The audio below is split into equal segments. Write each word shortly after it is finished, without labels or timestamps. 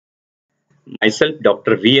Myself,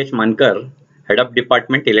 Dr. V.H. Mankar, Head of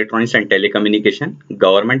Department Electronics and Telecommunication,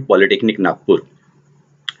 Government Polytechnic, Nagpur.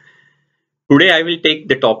 Today I will take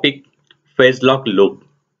the topic Phase Lock Loop,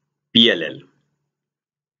 PLL.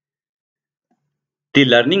 The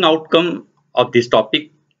learning outcome of this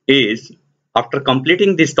topic is, after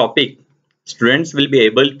completing this topic, students will be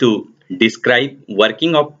able to describe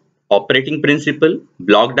working of operating principle,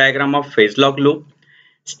 block diagram of phase lock loop,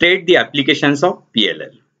 state the applications of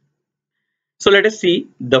PLL. So let us see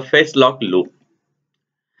the phase lock loop.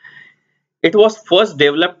 It was first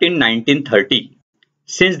developed in 1930.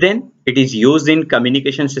 Since then, it is used in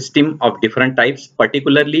communication system of different types,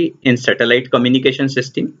 particularly in satellite communication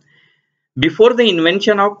system. Before the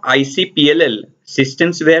invention of IC PLL,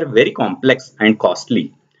 systems were very complex and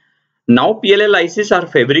costly. Now PLL ICs are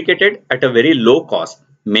fabricated at a very low cost.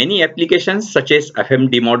 Many applications such as FM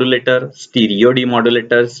demodulator, stereo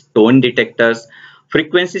demodulators, tone detectors,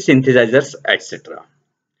 frequency synthesizers, etc.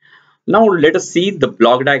 Now let us see the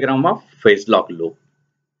block diagram of phase lock loop.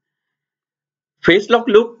 Phase lock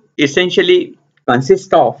loop essentially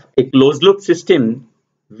consists of a closed loop system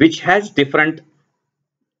which has different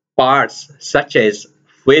parts such as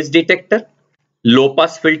phase detector, low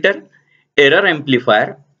pass filter, error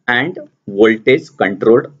amplifier, and voltage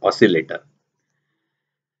controlled oscillator.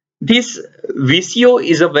 This VCO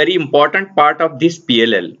is a very important part of this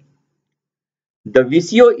PLL. The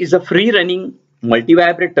VCO is a free running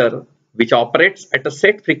multivibrator which operates at a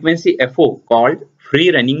set frequency FO called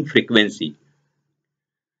free running frequency.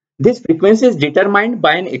 This frequency is determined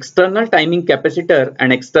by an external timing capacitor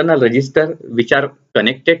and external resistor which are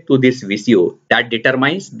connected to this VCO that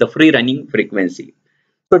determines the free running frequency.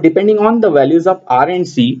 So depending on the values of R and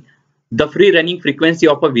C, the free running frequency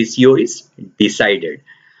of a VCO is decided.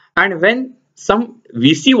 And when some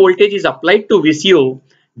VC voltage is applied to VCO,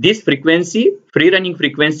 this frequency, free running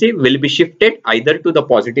frequency, will be shifted either to the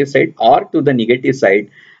positive side or to the negative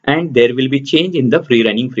side, and there will be change in the free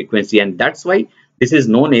running frequency, and that's why this is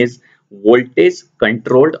known as voltage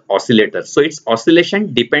controlled oscillator. So its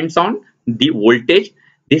oscillation depends on the voltage,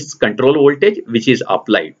 this control voltage which is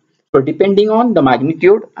applied. So depending on the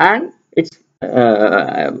magnitude and its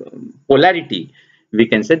polarity, we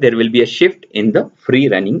can say there will be a shift in the free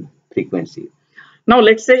running frequency. Now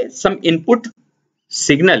let's say some input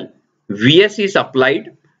signal Vs is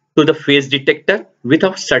applied to the phase detector with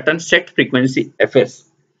a certain set frequency Fs.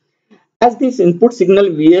 As this input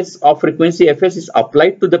signal Vs of frequency Fs is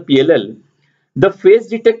applied to the PLL, the phase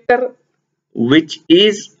detector, which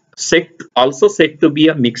is also said to be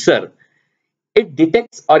a mixer, it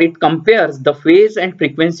detects or it compares the phase and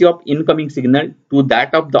frequency of incoming signal to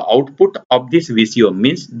that of the output of this VCO,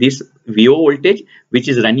 means this VO voltage which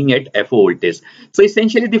is running at FO voltage. So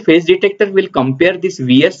essentially the phase detector will compare this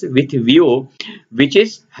Vs with VO which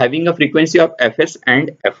is having a frequency of Fs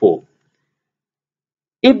and FO.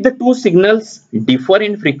 If the two signals differ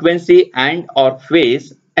in frequency and or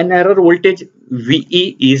phase, an error voltage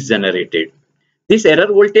VE is generated. This error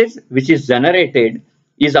voltage which is generated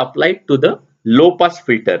is applied to the low pass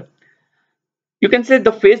filter. You can say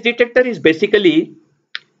the phase detector is basically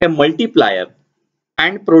a multiplier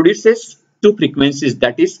and produces two frequencies,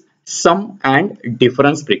 that is sum and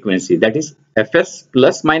difference frequency, that is Fs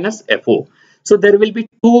plus minus FO. So there will be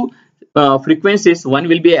two frequencies, one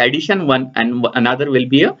will be addition one and another will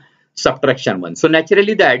be a subtraction one. So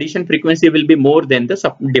naturally the addition frequency will be more than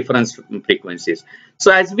the difference frequencies.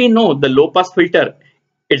 So as we know, the low pass filter,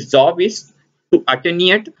 its job is to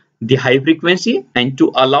attenuate the high frequency and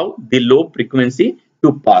to allow the low frequency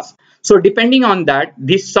to pass. So depending on that,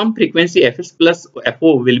 this sum frequency Fs plus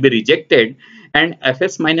FO will be rejected and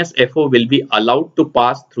Fs minus FO will be allowed to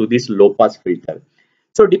pass through this low pass filter.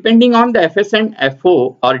 So depending on the Fs and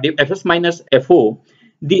FO or Fs minus FO,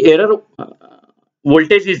 the error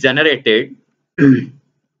voltage is generated and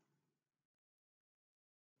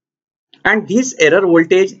this error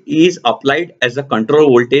voltage is applied as a control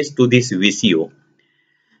voltage to this VCO.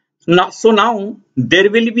 Now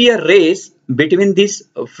there will be a race between these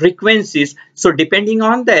frequencies. So depending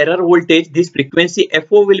on the error voltage, this frequency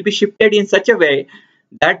FO will be shifted in such a way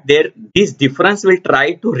that this difference will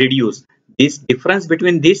try to reduce. This difference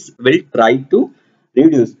between this will try to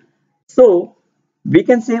reduce. So we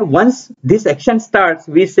can say once this action starts,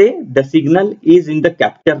 we say the signal is in the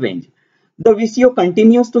capture range. The VCO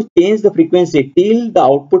continues to change the frequency till the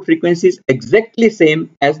output frequency is exactly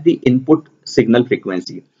same as the input signal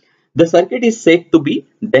frequency. The circuit is said to be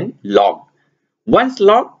then logged. Once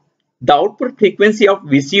logged, the output frequency of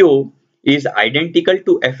VCO is identical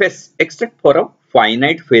to Fs except for a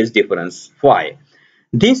finite phase difference phi.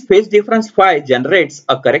 This phase difference phi generates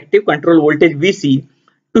a corrective control voltage Vc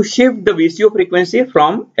to shift the VCO frequency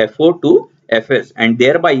from FO to FS and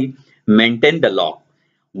thereby maintain the lock.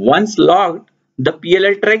 Once locked, the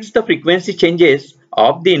PLL tracks the frequency changes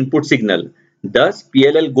of the input signal. Thus,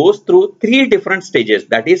 PLL goes through three different stages.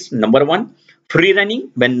 That is, number one, free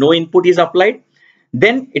running when no input is applied.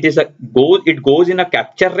 Then it goes in a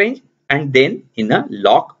capture range and then in a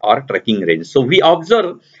lock or tracking range. So we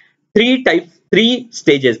observe three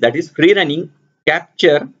stages, that is free running,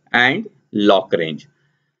 capture and lock range.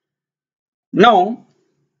 Now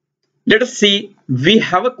let us see, we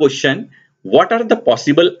have a question, what are the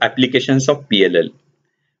possible applications of PLL?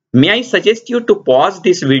 May I suggest you to pause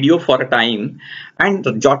this video for a time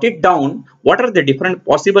and jot it down, what are the different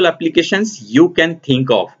possible applications you can think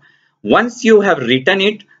of. Once you have written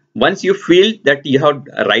it, once you feel that you have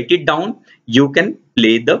write it down, you can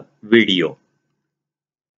play the video.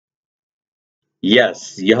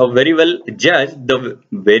 Yes, you have very well judged. The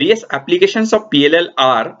various applications of PLL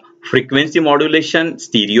are frequency modulation,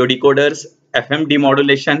 stereo decoders, FM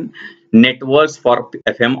demodulation, networks for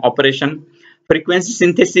FM operation, frequency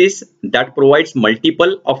synthesis that provides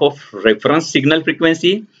multiple of a reference signal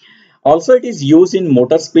frequency. Also, it is used in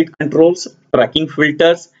motor speed controls, tracking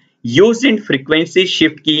filters, used in frequency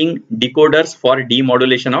shift keying decoders for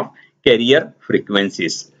demodulation of carrier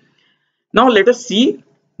frequencies. Now let us see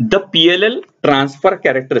the PLL transfer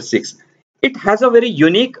characteristics. It has a very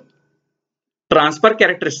unique transfer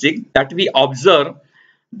characteristic that we observe,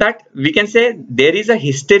 that we can say there is a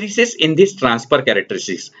hysteresis in this transfer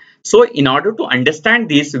characteristics. So in order to understand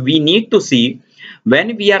this, we need to see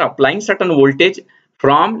when we are applying certain voltage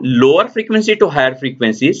from lower frequency to higher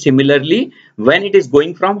frequency. Similarly, when it is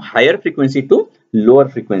going from higher frequency to lower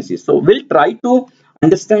frequency. So we'll try to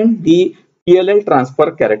understand the PLL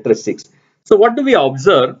transfer characteristics. So what do we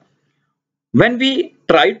observe? When we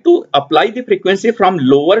try to apply the frequency from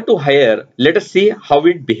lower to higher, let us see how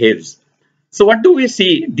it behaves. So what do we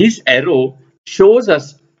see? This arrow shows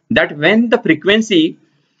us that when the frequency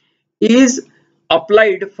is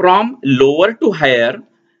applied from lower to higher,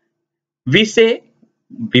 we say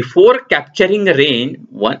before capturing a range,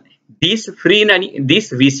 this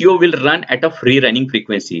VCO will run at a free running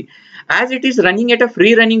frequency. As it is running at a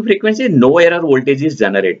free running frequency, no error voltage is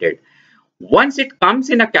generated. Once it comes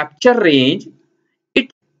in a capture range,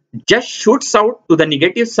 it just shoots out to the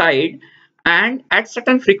negative side, and at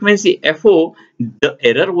certain frequency FO, the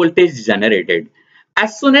error voltage is generated.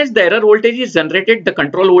 As soon as the error voltage is generated, the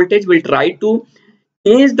control voltage will try to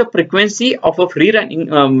change the frequency of a free running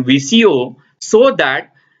VCO so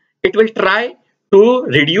that it will try to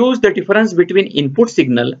reduce the difference between input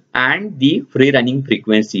signal and the free running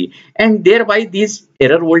frequency, and thereby this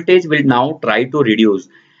error voltage will now try to reduce.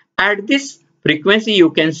 At this frequency,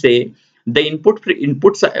 you can say the input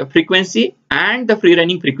frequency and the free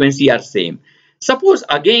running frequency are same. Suppose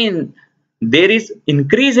again there is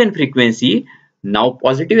increase in frequency, now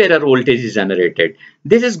positive error voltage is generated.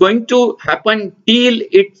 This is going to happen till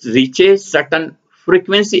it reaches certain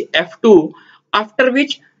frequency F2, after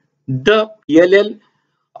which the PLL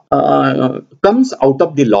comes out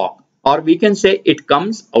of the lock, or we can say it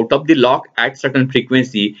comes out of the lock at certain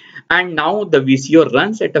frequency, and now the VCO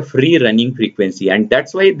runs at a free running frequency, and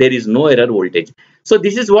that's why there is no error voltage. So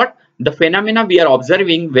this is what the phenomena we are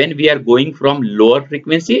observing when we are going from lower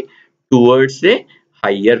frequency towards a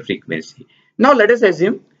higher frequency. Now let us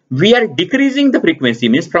assume we are decreasing the frequency,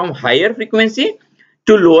 means from higher frequency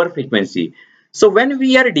to lower frequency. So when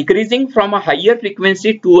we are decreasing from a higher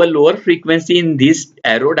frequency to a lower frequency in this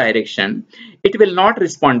arrow direction, it will not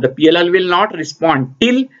respond. The PLL will not respond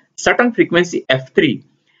till certain frequency F3.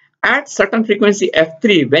 At certain frequency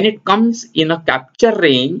F3, when it comes in a capture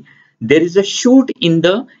range, there is a shoot in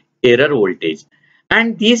the error voltage,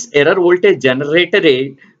 and this error voltage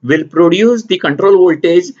generated will produce the control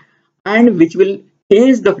voltage, and which will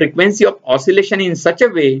change the frequency of oscillation in such a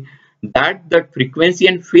way that the frequency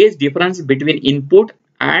and phase difference between input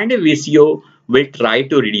and VCO will try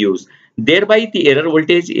to reduce. Thereby the error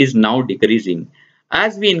voltage is now decreasing.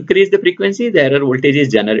 As we increase the frequency, the error voltage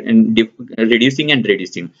is reducing and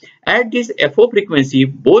reducing. At this FO frequency,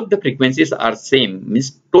 both the frequencies are same,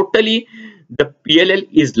 means totally the PLL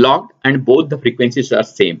is locked and both the frequencies are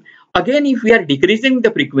same. Again, if we are decreasing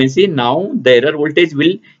the frequency, now the error voltage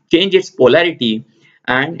will change its polarity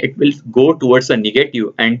and it will go towards a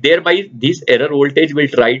negative, and thereby this error voltage will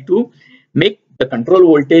try to make the control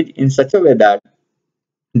voltage in such a way that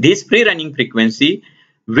this free running frequency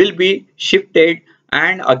will be shifted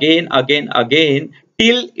and again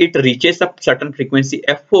till it reaches a certain frequency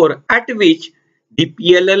F4, at which the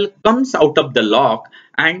PLL comes out of the lock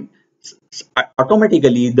and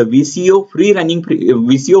automatically the VCO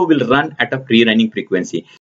will run at a free running frequency.